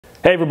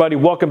Hey everybody,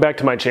 welcome back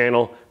to my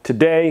channel.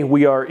 Today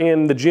we are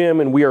in the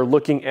gym and we are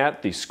looking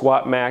at the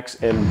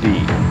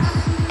Squatmax-MD.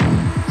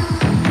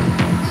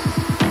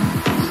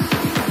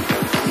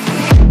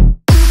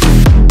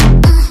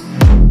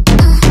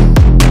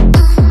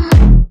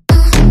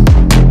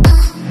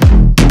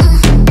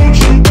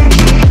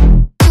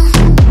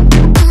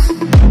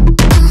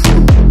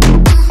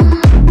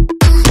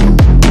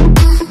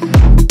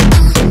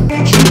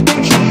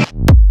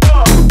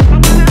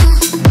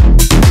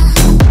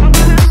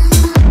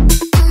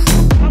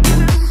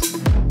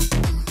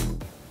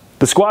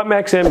 The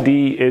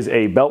Squatmax-MD is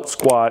a belt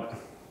squat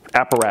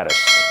apparatus.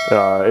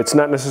 It's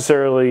not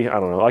necessarily, I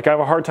don't know, like I have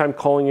a hard time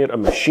calling it a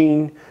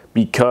machine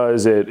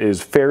because it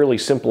is fairly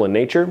simple in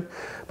nature.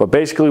 But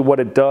basically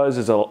what it does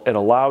is it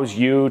allows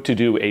you to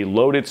do a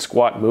loaded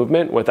squat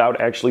movement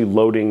without actually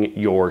loading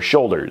your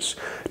shoulders.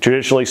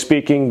 Traditionally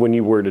speaking, when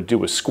you were to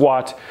do a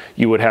squat,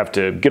 you would have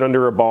to get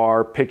under a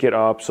bar, pick it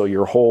up so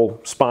your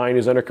whole spine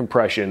is under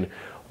compression,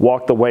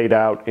 walk the weight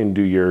out and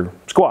do your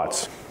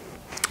squats.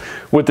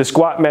 With the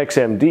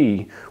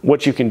Squatmax-MD,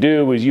 what you can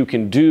do is you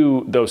can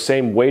do those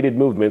same weighted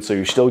movements, so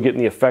you're still getting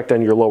the effect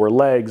on your lower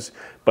legs,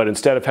 but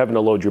instead of having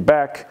to load your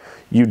back,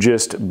 you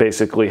just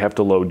basically have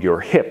to load your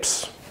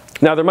hips.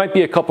 Now there might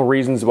be a couple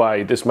reasons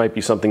why this might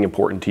be something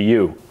important to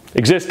you.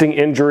 Existing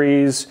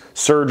injuries,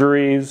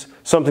 surgeries,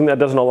 something that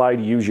doesn't allow you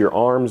to use your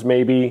arms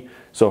maybe.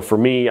 So for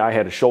me, I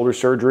had a shoulder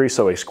surgery,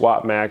 so a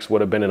Squatmax would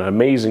have been an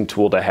amazing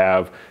tool to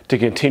have to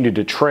continue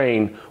to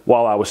train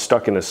while I was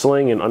stuck in a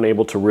sling and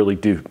unable to really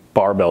do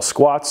barbell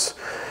squats.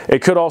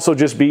 It could also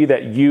just be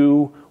that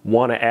you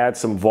want to add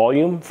some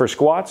volume for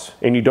squats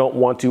and you don't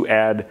want to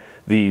add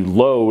the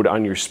load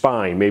on your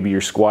spine. Maybe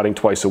you're squatting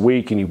twice a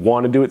week and you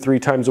want to do it 3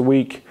 times a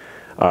week.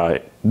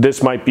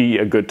 This might be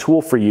a good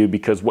tool for you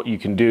because what you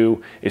can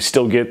do is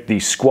still get the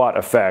squat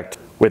effect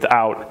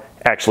without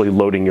actually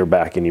loading your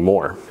back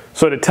anymore.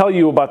 So to tell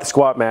you about the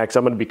Squatmax,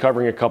 I'm going to be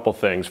covering a couple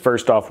things.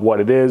 First off,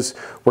 what it is.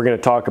 We're going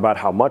to talk about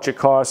how much it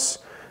costs,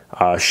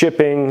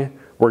 shipping.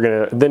 We're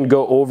going to then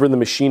go over the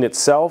machine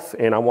itself,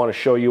 and I want to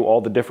show you all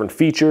the different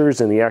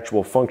features and the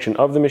actual function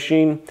of the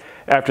machine.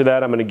 After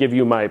that, I'm going to give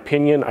you my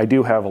opinion. I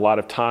do have a lot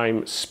of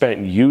time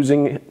spent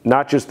using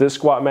not just this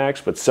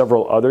Squatmax, but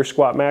several other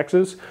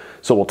Squatmaxes.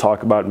 So we'll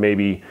talk about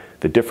maybe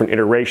the different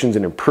iterations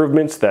and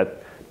improvements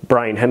that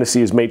Brian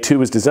Hennessy has made to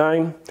his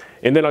design.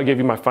 And then I'll give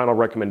you my final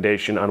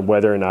recommendation on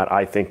whether or not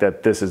I think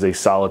that this is a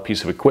solid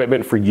piece of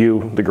equipment for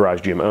you, the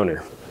garage gym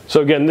owner.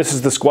 So again, this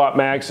is the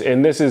Squatmax,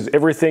 and this is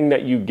everything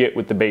that you get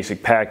with the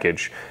basic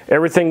package.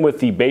 Everything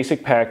with the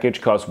basic package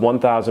costs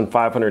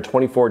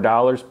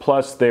 $1,524,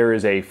 plus there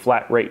is a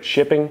flat rate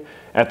shipping.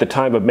 At the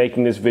time of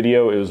making this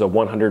video, it was a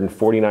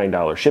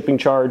 $149 shipping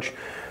charge.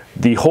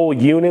 The whole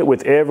unit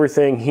with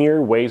everything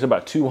here weighs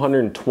about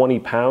 220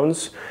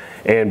 pounds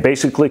and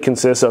basically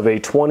consists of a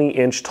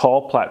 20-inch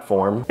tall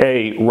platform,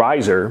 a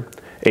riser,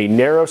 a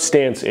narrow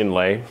stance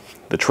inlay,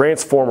 the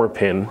transformer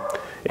pin,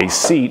 a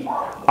seat,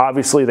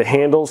 obviously the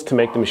handles to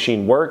make the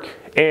machine work,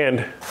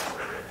 and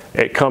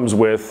it comes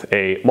with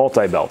a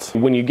multi-belt.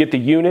 When you get the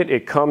unit,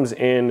 it comes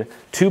in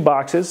 2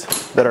 boxes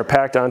that are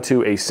packed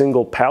onto a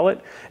single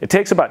pallet. It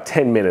takes about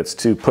 10 minutes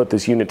to put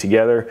this unit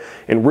together,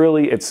 and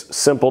really it's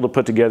simple to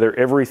put together.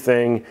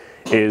 Everything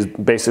is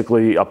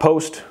basically a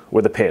post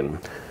with a pin.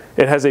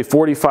 It has a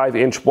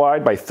 45-inch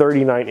wide by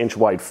 39-inch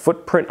wide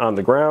footprint on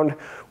the ground,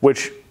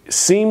 which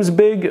seems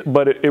big,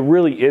 but it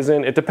really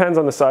isn't. It depends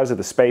on the size of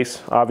the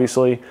space,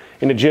 obviously.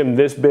 In a gym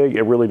this big,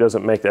 it really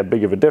doesn't make that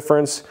big of a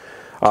difference.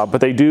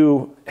 But they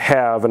do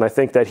have, and I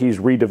think that he's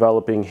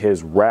redeveloping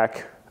his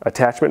rack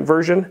attachment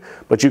version,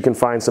 but you can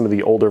find some of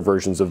the older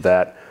versions of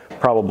that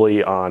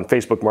probably on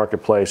Facebook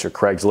Marketplace or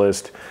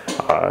Craigslist.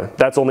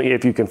 That's only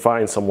if you can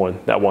find someone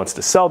that wants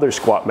to sell their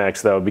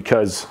Squatmax though,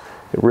 because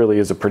it really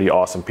is a pretty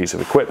awesome piece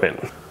of equipment.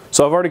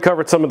 So I've already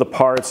covered some of the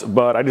parts,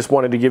 but I just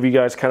wanted to give you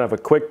guys kind of a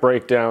quick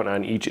breakdown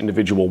on each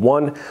individual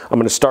one. I'm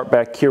going to start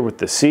back here with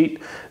the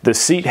seat. The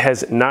seat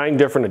has 9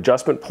 different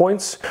adjustment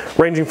points,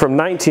 ranging from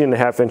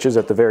 19.5 inches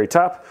at the very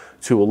top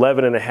to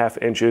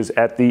 11.5 inches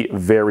at the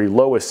very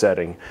lowest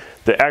setting.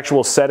 The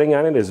actual setting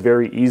on it is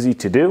very easy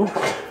to do.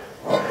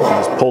 You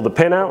just pull the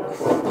pin out,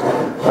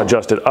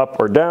 adjust it up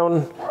or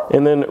down,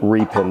 and then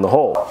repin the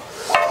hole.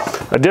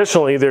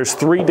 Additionally, there's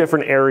 3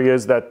 different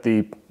areas that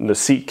the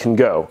seat can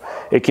go.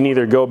 It can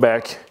either go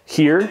back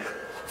here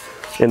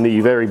in the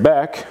very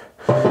back,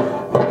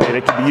 and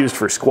it can be used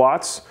for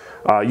squats.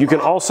 You can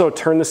also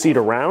turn the seat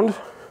around,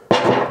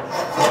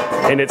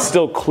 and it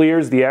still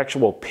clears the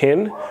actual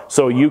pin,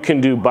 so you can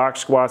do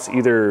box squats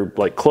either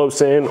like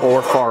close in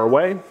or far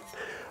away.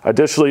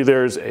 Additionally,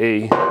 there's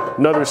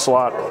another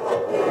slot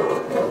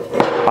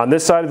on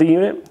this side of the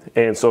unit,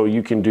 and so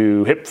you can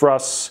do hip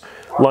thrusts,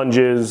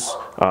 lunges,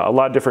 a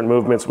lot of different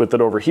movements with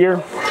it over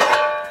here,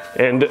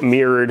 and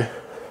mirrored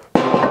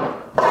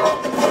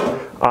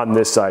on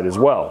this side as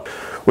well.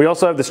 We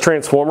also have this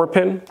transformer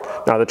pin.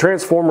 Now the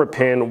transformer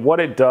pin, what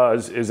it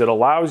does is it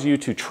allows you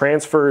to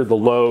transfer the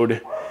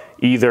load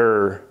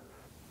either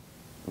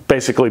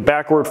basically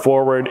backward,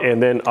 forward,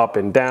 and then up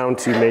and down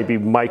to maybe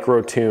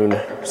micro tune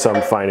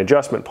some fine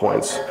adjustment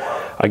points.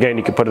 Again,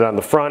 you can put it on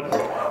the front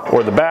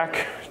or the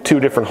back, 2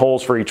 different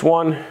holes for each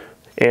one,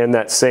 and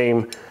that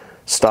same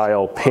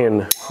style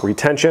pin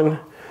retention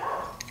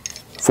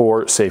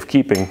for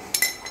safekeeping.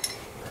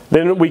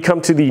 Then we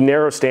come to the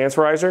narrow stance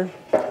riser.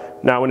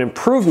 Now, an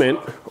improvement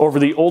over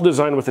the old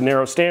design with the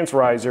narrow stance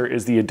riser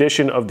is the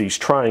addition of these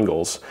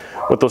triangles.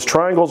 What those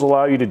triangles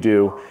allow you to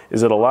do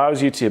is it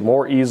allows you to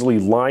more easily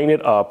line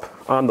it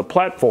up on the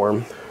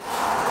platform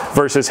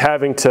versus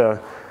having to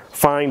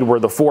find where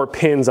the 4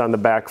 pins on the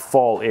back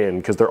fall in,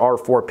 because there are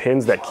 4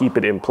 pins that keep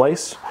it in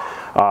place.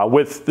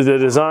 With the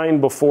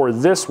design before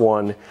this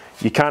one,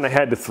 you kind of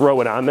had to throw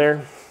it on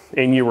there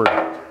and you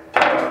were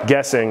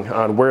guessing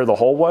on where the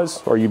hole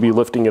was, or you'd be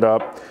lifting it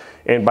up.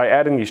 And by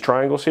adding these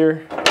triangles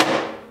here,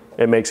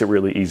 it makes it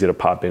really easy to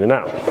pop in and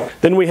out.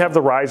 Then we have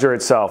the riser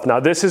itself. Now,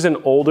 this is an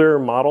older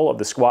model of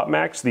the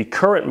Squatmax. The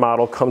current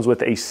model comes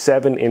with a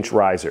 7-inch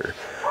riser.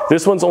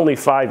 This one's only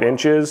 5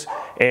 inches,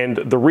 and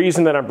the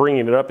reason that I'm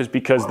bringing it up is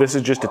because this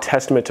is just a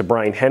testament to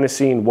Brian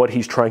Hennessy and what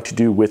he's trying to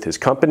do with his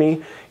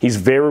company. He's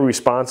very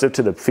responsive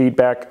to the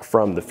feedback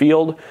from the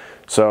field.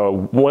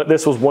 So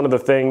this was one of the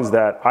things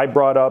that I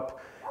brought up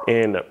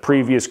in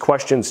previous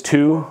questions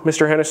to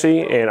Mr.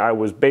 Hennessy, and I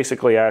was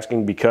basically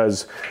asking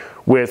because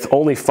with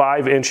only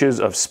 5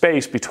 inches of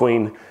space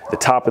between the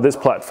top of this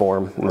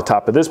platform and the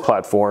top of this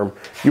platform,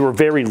 you were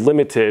very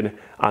limited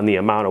on the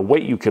amount of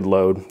weight you could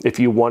load if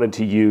you wanted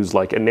to use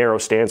like a narrow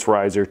stance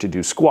riser to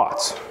do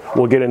squats.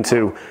 We'll get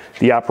into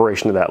the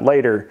operation of that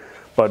later,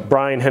 but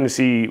Brian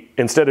Hennessy,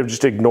 instead of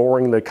just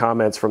ignoring the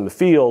comments from the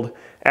field,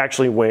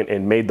 actually went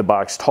and made the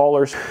box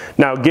taller.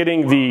 Now,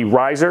 getting the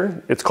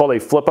riser, it's called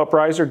a flip-up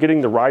riser. Getting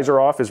the riser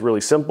off is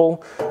really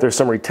simple. There's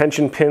some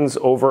retention pins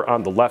over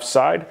on the left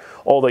side.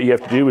 All that you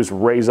have to do is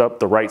raise up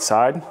the right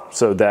side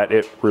so that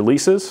it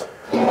releases.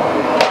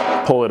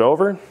 Pull it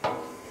over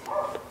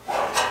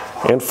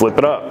and flip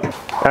it up.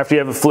 After you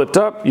have it flipped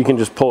up, you can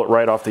just pull it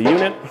right off the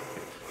unit.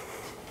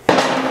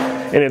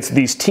 And it's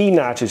these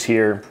T-notches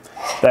here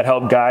that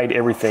help guide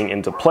everything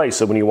into place.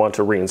 So when you want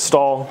to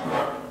reinstall,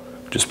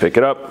 just pick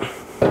it up,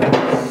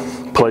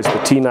 place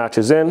the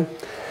T-notches in,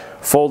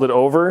 fold it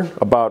over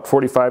about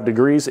 45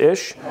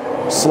 degrees-ish,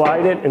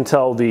 slide it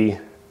until the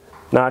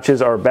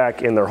notches are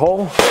back in their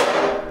hole,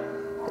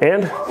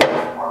 and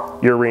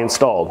you're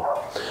reinstalled.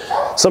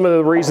 Some of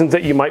the reasons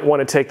that you might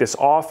want to take this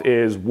off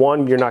is,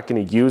 one, you're not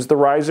going to use the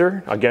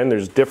riser. Again,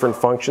 there's different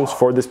functions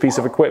for this piece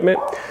of equipment,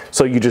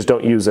 so you just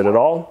don't use it at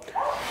all.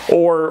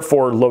 Or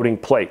for loading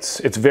plates.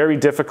 It's very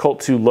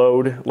difficult to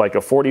load like a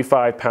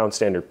 45-pound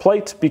standard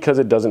plate because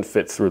it doesn't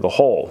fit through the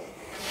hole.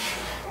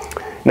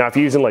 Now, if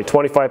you're using like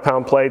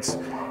 25-pound plates,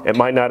 it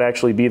might not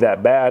actually be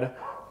that bad,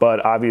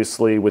 but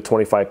obviously with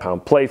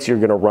 25-pound plates, you're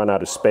gonna run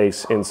out of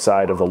space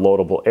inside of the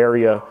loadable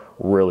area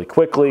really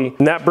quickly.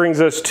 And that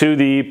brings us to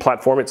the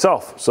platform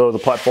itself. So the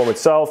platform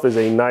itself is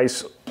a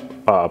nice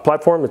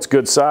platform. It's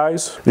good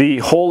size. The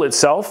hole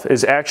itself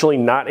is actually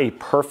not a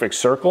perfect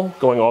circle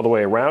going all the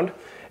way around.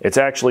 It's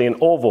actually an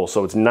oval,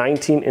 so it's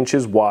 19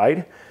 inches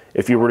wide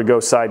if you were to go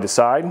side to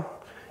side,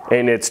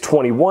 and it's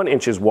 21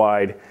 inches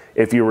wide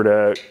if you were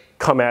to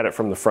come at it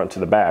from the front to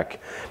the back.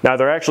 Now,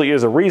 there actually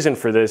is a reason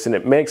for this, and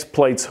it makes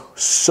plates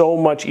so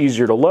much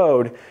easier to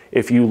load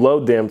if you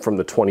load them from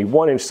the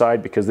 21-inch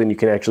side, because then you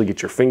can actually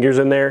get your fingers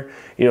in there.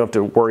 You don't have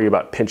to worry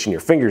about pinching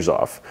your fingers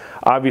off.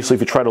 Obviously, if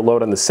you try to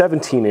load on the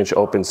 17-inch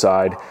open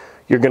side,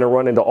 you're gonna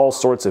run into all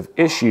sorts of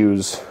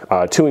issues,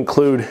 to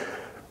include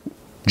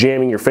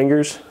jamming your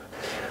fingers.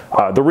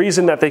 The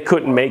reason that they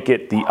couldn't make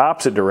it the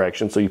opposite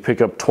direction, so you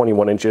pick up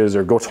 21 inches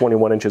or go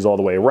 21 inches all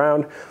the way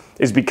around,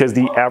 is because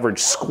the average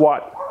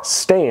squat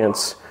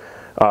stance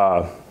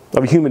of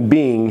a human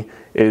being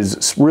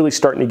is really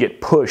starting to get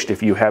pushed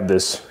if you have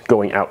this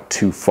going out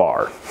too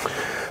far.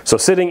 So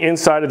sitting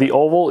inside of the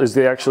oval is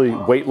the actually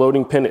weight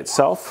loading pin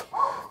itself.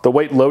 The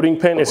weight loading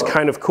pin is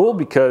kind of cool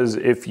because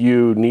if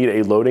you need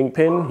a loading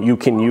pin, you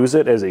can use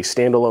it as a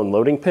standalone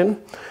loading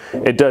pin.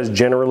 It does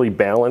generally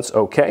balance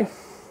okay.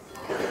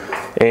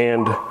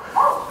 And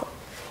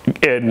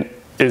it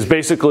is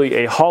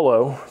basically a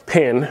hollow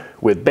pin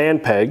with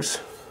band pegs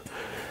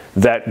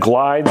that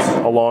glides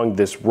along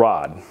this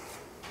rod.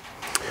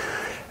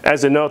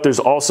 As a note, there's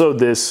also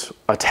this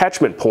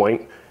attachment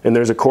point, and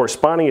there's a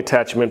corresponding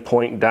attachment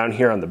point down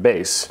here on the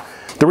base.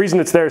 The reason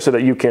it's there is so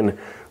that you can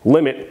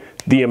limit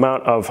the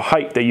amount of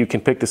height that you can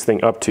pick this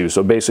thing up to.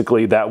 So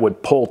basically that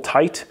would pull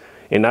tight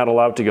and not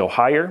allow it to go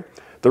higher.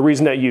 The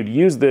reason that you'd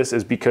use this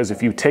is because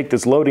if you take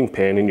this loading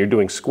pin and you're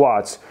doing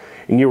squats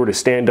and you were to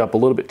stand up a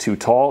little bit too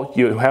tall,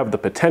 you have the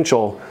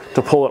potential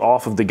to pull it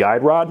off of the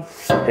guide rod,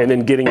 and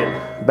then getting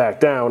it back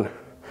down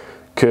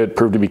could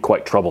prove to be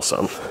quite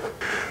troublesome.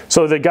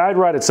 So the guide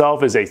rod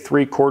itself is a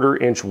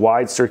 3/4 inch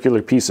wide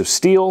circular piece of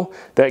steel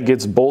that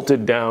gets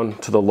bolted down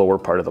to the lower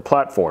part of the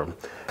platform.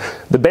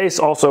 The base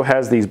also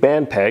has these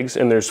band pegs,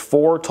 and there's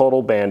 4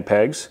 total band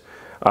pegs,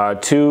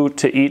 2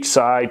 to each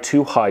side,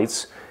 2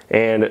 heights,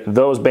 and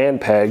those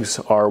band pegs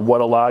are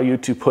what allow you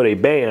to put a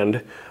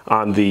band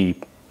on the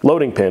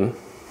loading pin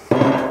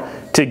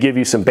to give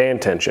you some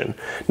band tension.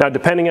 Now,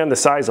 depending on the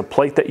size of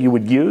plate that you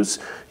would use,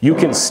 you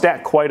can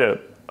stack quite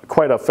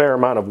a fair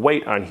amount of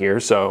weight on here.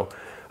 So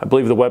I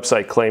believe the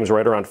website claims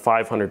right around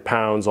 500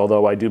 pounds,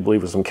 although I do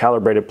believe with some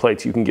calibrated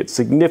plates you can get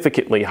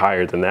significantly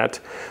higher than that.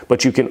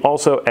 But you can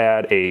also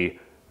add a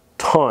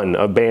ton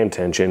of band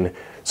tension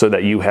so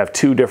that you have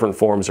two different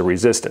forms of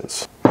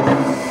resistance.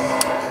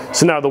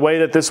 So now the way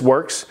that this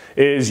works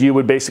is you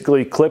would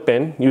basically clip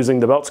in using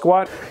the belt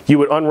squat. You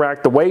would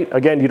unrack the weight.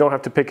 Again, you don't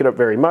have to pick it up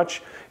very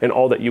much. And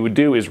all that you would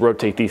do is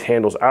rotate these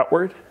handles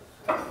outward.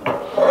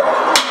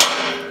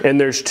 And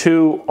there's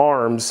two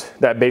arms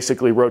that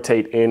basically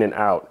rotate in and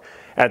out.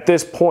 At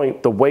this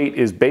point, the weight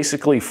is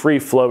basically free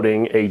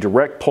floating, a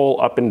direct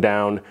pull up and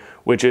down,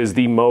 which is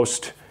the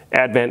most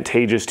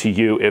advantageous to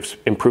you if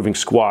improving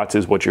squats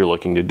is what you're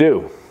looking to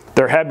do.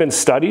 There have been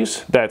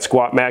studies that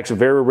Squatmax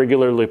very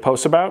regularly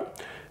posts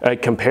about.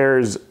 It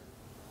compares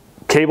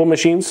cable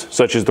machines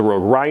such as the Road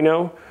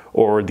Rhino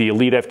or the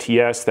Elite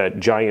FTS, that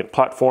giant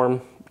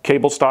platform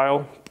cable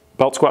style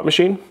belt squat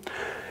machine.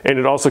 And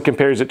it also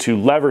compares it to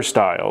lever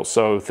style.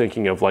 So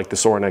thinking of like the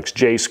Soren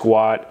XJ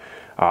squat,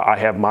 I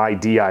have my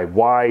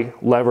DIY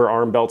lever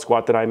arm belt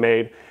squat that I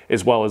made,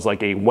 as well as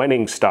like a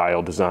Wenning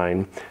style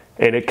design.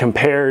 And it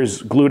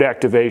compares glute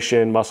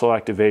activation, muscle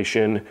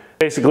activation,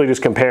 basically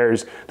just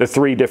compares the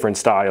three different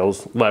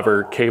styles: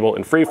 lever, cable,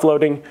 and free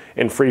floating.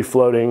 And free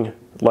floating,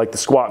 like the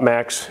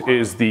Squatmax,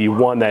 is the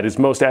one that is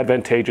most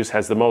advantageous,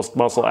 has the most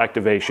muscle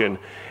activation,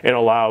 and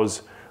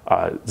allows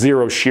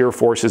zero shear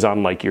forces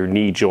on like your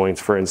knee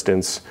joints, for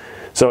instance.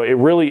 So it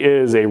really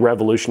is a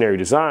revolutionary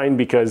design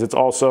because it's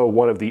also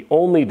one of the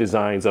only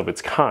designs of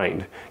its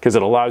kind, because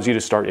it allows you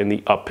to start in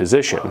the up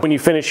position. When you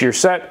finish your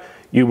set,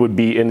 you would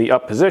be in the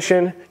up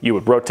position, you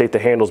would rotate the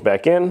handles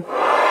back in,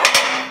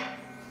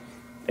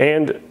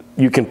 and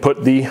you can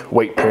put the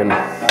weight pin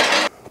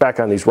back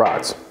on these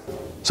rods.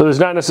 So there's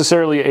not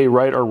necessarily a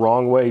right or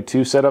wrong way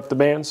to set up the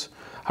bands.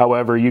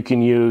 However, you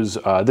can use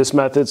this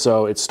method.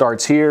 So it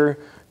starts here,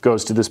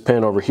 goes to this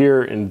pin over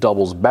here, and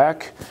doubles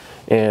back.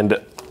 And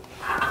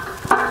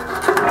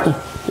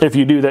if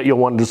you do that, you'll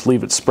want to just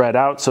leave it spread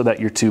out so that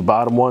your two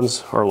bottom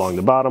ones are along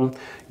the bottom,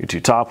 your two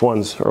top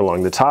ones are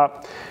along the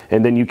top.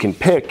 And then you can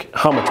pick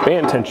how much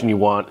band tension you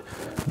want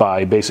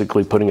by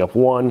basically putting up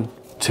 1,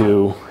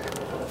 2,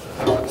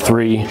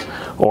 3,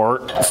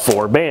 or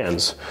 4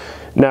 bands.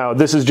 Now,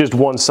 this is just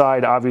one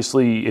side.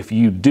 Obviously, if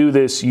you do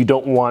this, you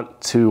don't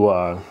want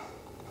to,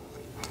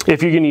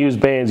 if you're going to use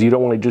bands, you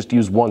don't want to just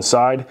use one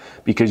side,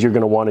 because you're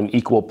going to want an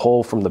equal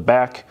pull from the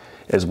back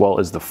as well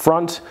as the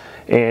front.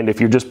 And if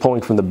you're just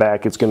pulling from the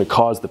back, it's going to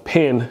cause the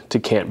pin to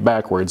cant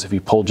backwards. If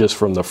you pull just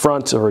from the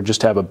front or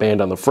just have a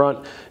band on the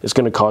front, it's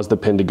going to cause the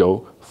pin to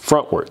go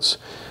frontwards.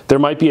 There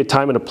might be a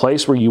time and a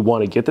place where you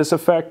want to get this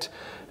effect.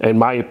 In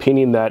my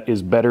opinion, that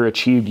is better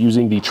achieved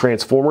using the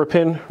transformer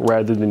pin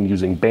rather than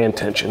using band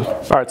tension.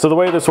 All right, so the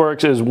way this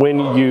works is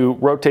when you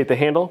rotate the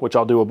handle, which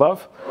I'll do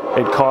above,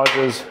 it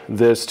causes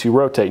this to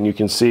rotate. And you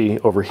can see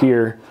over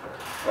here,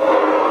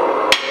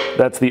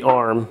 that's the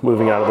arm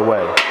moving out of the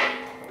way.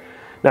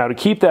 Now, to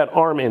keep that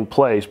arm in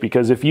place,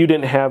 because if you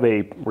didn't have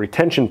a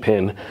retention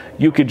pin,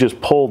 you could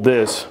just pull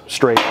this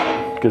straight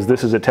out, because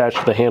this is attached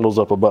to the handles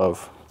up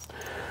above.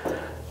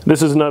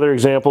 This is another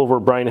example where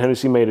Brian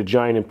Hennessy made a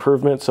giant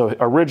improvement. So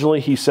originally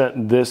he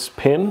sent this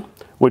pin,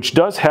 which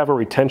does have a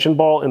retention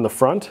ball in the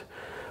front,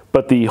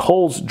 but the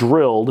holes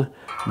drilled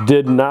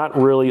did not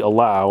really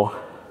allow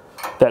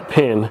that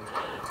pin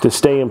to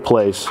stay in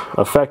place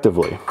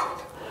effectively.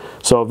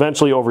 So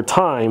eventually, over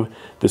time,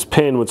 this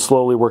pin would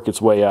slowly work its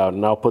way out,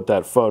 and I'll put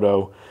that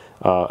photo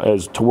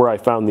as to where I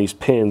found these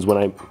pins when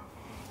I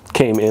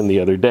came in the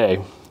other day.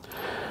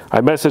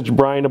 I messaged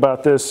Brian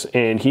about this,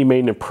 and he made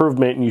an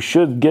improvement, and you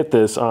should get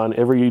this on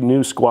every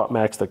new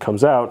Squatmax that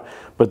comes out,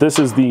 but this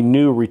is the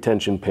new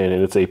retention pin,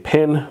 and it's a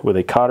pin with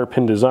a cotter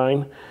pin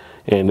design.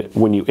 And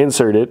when you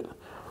insert it,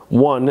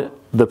 one,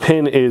 the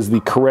pin is the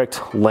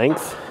correct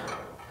length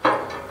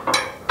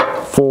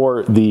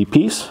for the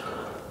piece,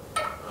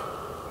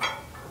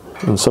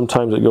 and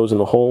sometimes it goes in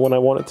the hole when I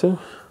want it to.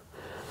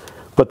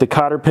 But the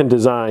cotter pin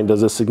design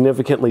does a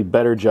significantly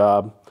better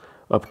job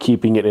of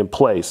keeping it in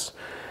place.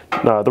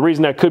 Now, the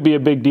reason that could be a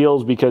big deal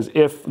is because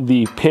if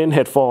the pin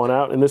had fallen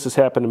out, and this has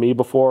happened to me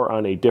before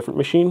on a different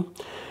machine,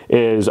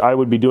 is I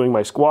would be doing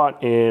my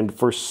squat, and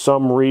for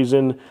some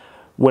reason,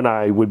 when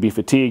I would be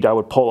fatigued, I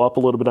would pull up a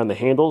little bit on the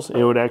handles, and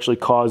it would actually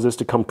cause this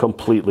to come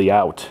completely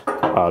out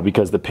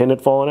because the pin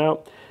had fallen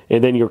out.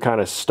 And then you're kind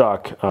of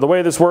stuck. The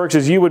way this works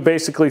is you would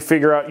basically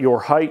figure out your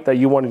height that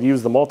you wanted to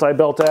use the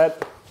multi-belt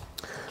at.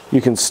 You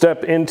can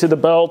step into the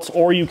belt,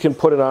 or you can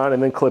put it on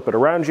and then clip it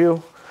around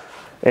you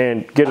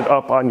and get it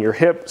up on your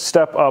hip,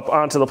 step up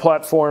onto the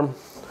platform,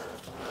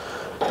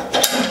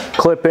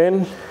 clip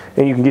in,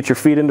 and you can get your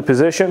feet into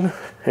position.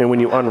 And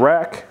when you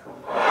unrack,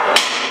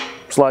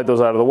 slide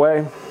those out of the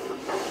way,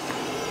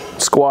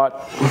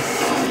 squat,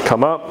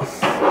 come up,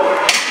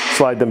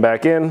 slide them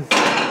back in,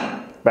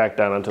 back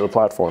down onto the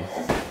platform.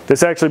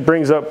 This actually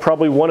brings up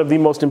probably one of the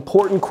most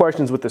important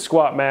questions with the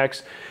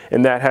Squatmax,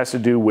 and that has to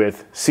do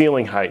with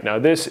ceiling height. Now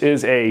this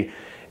is a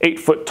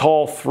 8-foot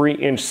tall,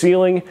 3-inch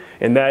ceiling,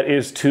 and that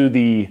is to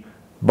the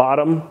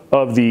bottom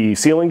of the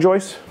ceiling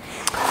joist.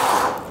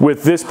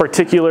 With this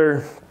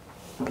particular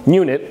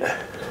unit,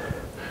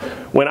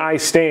 when I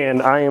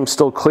stand, I am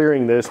still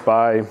clearing this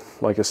by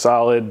like a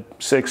solid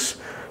 6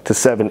 to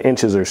 7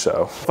 inches or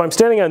so. If I'm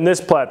standing on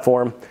this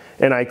platform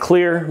and I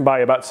clear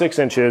by about 6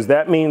 inches,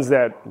 that means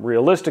that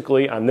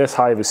realistically on this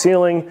high of a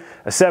ceiling,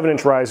 a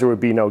 7-inch riser would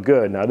be no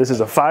good. Now this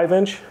is a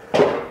 5-inch,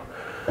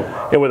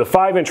 and with a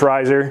 5-inch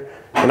riser,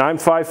 and I'm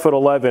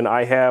 5'11",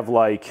 I have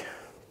like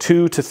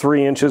 2 to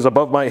 3 inches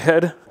above my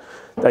head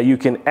that you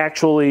can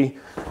actually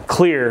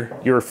clear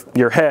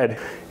your head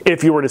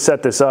if you were to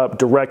set this up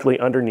directly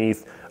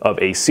underneath of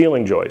a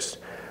ceiling joist.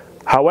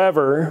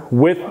 However,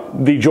 with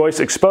the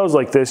joist exposed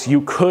like this,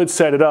 you could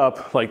set it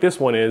up like this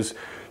one is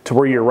to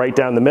where you're right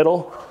down the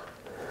middle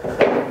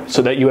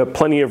so that you have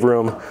plenty of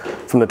room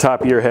from the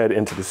top of your head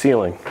into the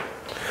ceiling.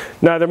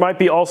 Now there might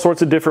be all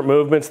sorts of different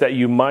movements that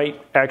you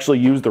might actually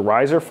use the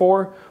riser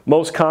for.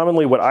 Most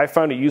commonly what I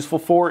found it useful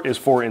for is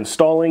for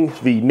installing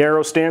the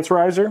narrow stance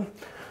riser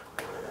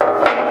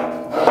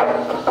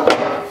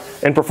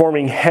and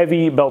performing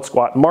heavy belt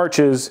squat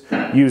marches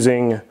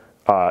using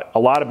a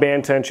lot of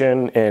band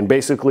tension and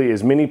basically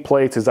as many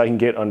plates as I can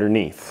get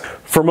underneath.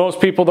 For most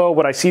people though,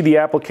 what I see the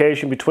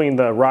application between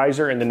the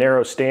riser and the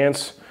narrow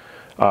stance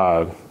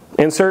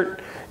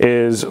insert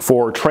is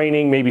for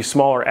training maybe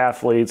smaller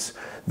athletes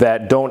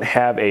that don't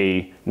have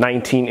a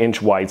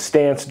 19-inch wide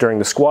stance during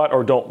the squat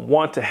or don't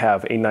want to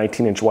have a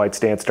 19-inch wide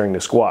stance during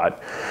the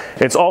squat.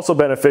 It's also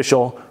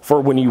beneficial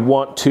for when you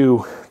want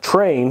to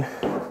train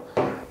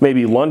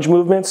maybe lunge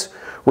movements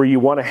where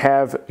you want to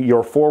have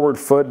your forward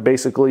foot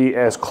basically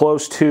as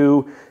close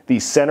to the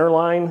center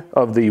line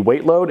of the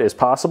weight load as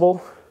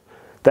possible.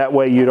 That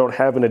way you don't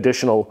have an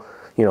additional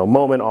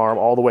moment arm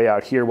all the way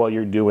out here while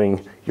you're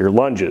doing your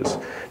lunges.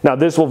 Now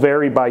this will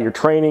vary by your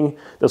training,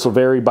 this will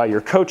vary by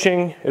your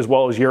coaching, as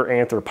well as your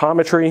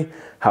anthropometry.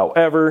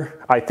 However,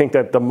 I think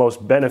that the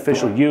most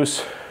beneficial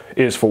use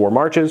is for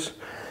marches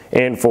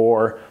and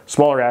for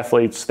smaller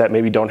athletes that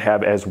maybe don't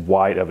have as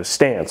wide of a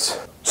stance.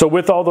 So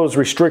with all those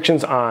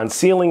restrictions on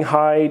ceiling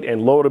height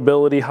and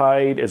loadability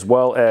height, as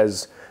well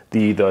as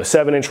the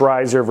 7-inch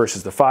riser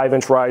versus the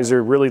 5-inch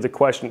riser, really the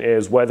question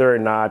is whether or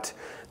not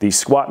the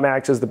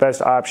Squatmax is the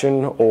best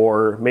option,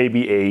 or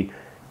maybe a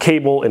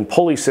cable and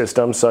pulley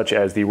system such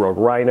as the Rogue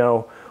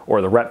Rhino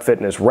or the Rep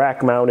Fitness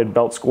rack mounted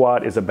belt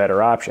squat is a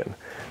better option.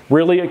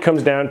 Really it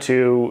comes down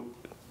to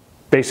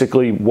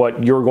basically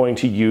what you're going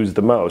to use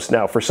the most.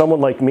 Now for someone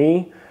like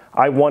me,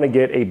 I want to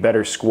get a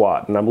better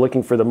squat and I'm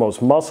looking for the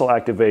most muscle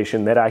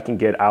activation that I can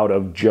get out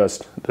of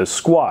just the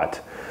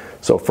squat.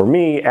 So for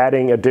me,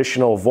 adding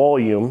additional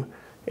volume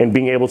and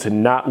being able to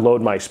not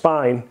load my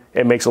spine,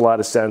 it makes a lot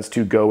of sense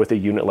to go with a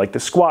unit like the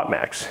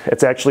Squatmax.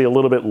 It's actually a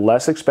little bit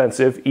less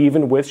expensive,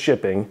 even with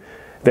shipping,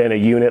 than a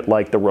unit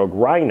like the Rogue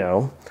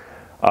Rhino.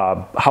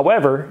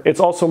 However, it's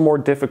also more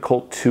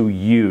difficult to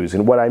use.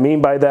 And what I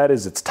mean by that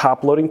is it's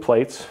top loading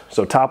plates.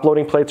 So top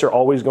loading plates are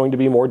always going to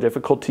be more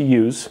difficult to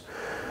use,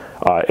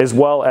 as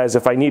well as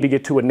if I need to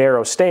get to a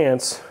narrow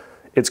stance,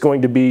 it's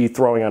going to be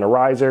throwing on a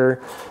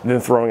riser, then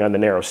throwing on the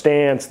narrow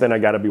stance, then I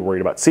gotta be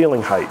worried about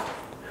ceiling height.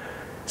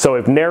 So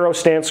if narrow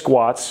stance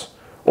squats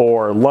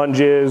or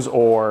lunges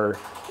or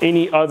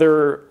any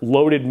other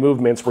loaded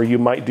movements where you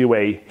might do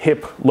a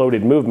hip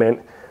loaded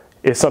movement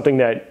is something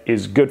that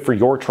is good for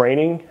your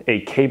training,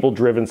 a cable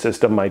driven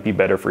system might be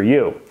better for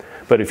you.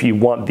 But if you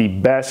want the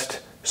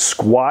best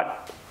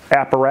squat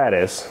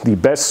apparatus, the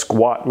best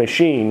squat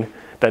machine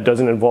that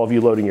doesn't involve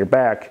you loading your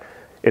back,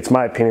 it's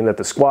my opinion that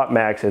the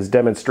Squatmax has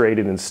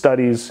demonstrated in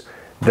studies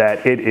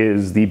that it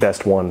is the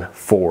best one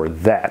for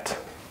that.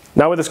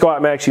 Now with the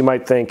Squatmax, you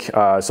might think,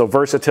 so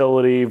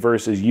versatility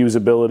versus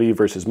usability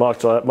versus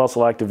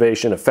muscle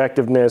activation,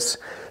 effectiveness.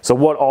 So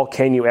what all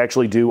can you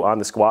actually do on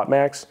the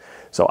Squatmax?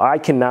 So I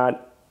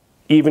cannot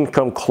even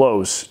come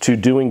close to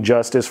doing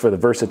justice for the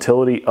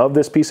versatility of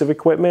this piece of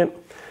equipment,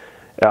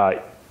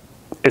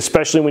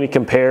 especially when you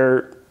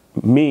compare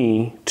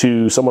me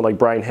to someone like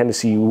Brian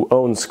Hennessy who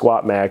owns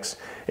Squatmax.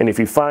 And if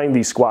you find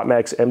the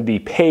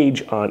Squatmax-MD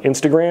page on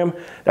Instagram,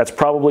 that's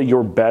probably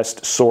your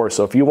best source.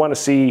 So if you want to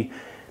see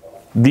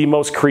the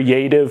most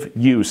creative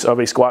use of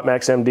a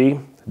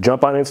Squatmax-MD,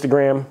 jump on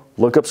Instagram,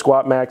 look up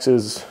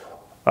Squatmax's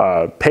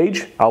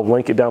page, I'll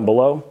link it down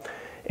below,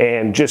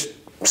 and just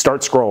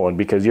start scrolling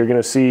because you're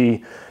going to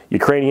see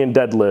Ukrainian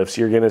deadlifts,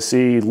 you're going to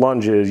see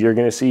lunges, you're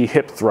going to see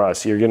hip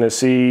thrusts, you're going to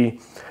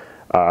see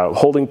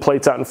holding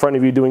plates out in front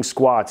of you doing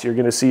squats. You're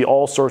going to see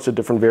all sorts of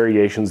different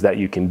variations that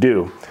you can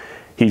do.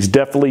 He's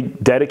definitely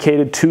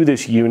dedicated to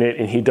this unit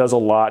and he does a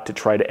lot to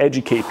try to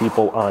educate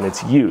people on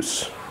its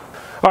use.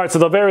 All right, so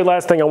the very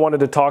last thing I wanted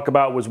to talk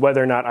about was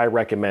whether or not I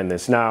recommend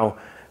this. Now,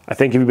 I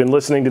think if you've been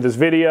listening to this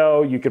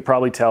video, you could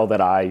probably tell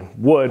that I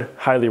would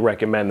highly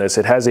recommend this.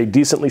 It has a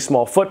decently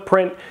small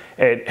footprint.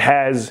 It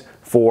has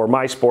for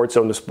my sport.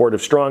 So in the sport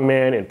of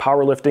strongman and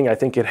powerlifting, I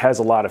think it has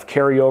a lot of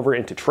carryover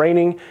into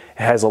training. It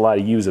has a lot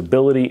of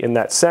usability in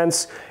that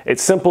sense.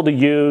 It's simple to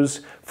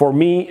use. For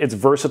me, it's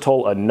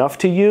versatile enough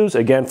to use.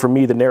 Again, for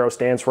me, the narrow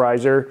stance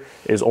riser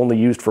is only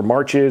used for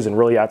marches, and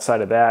really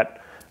outside of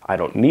that, I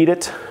don't need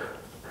it.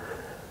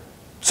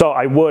 So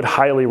I would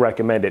highly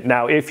recommend it.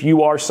 Now, if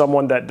you are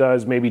someone that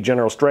does maybe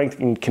general strength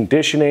and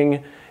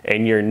conditioning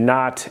and you're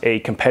not a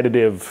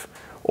competitive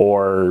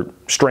or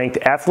strength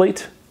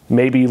athlete,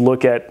 maybe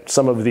look at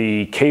some of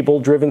the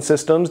cable-driven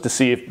systems to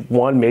see if,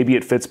 one, maybe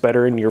it fits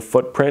better in your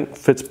footprint,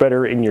 fits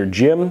better in your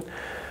gym,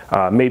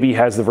 maybe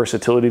has the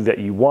versatility that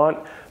you want.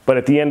 But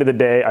at the end of the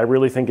day, I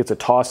really think it's a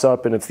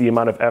toss-up, and it's the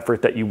amount of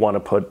effort that you want to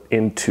put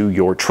into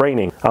your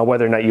training,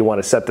 whether or not you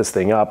want to set this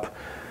thing up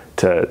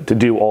to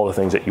do all the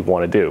things that you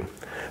want to do.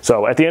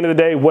 So at the end of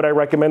the day, would I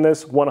recommend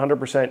this?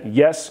 100%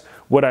 yes.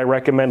 Would I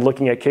recommend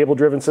looking at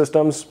cable-driven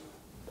systems?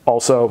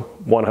 Also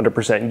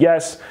 100%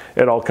 yes.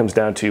 It all comes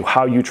down to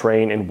how you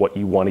train and what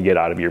you want to get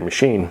out of your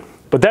machine.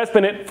 But that's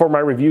been it for my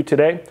review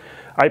today.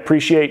 I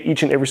appreciate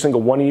each and every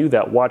single one of you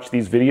that watch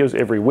these videos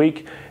every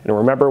week. And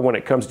remember, when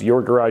it comes to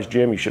your garage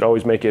gym, you should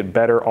always make it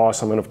better,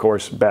 awesome, and of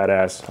course,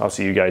 badass. I'll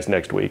see you guys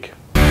next week.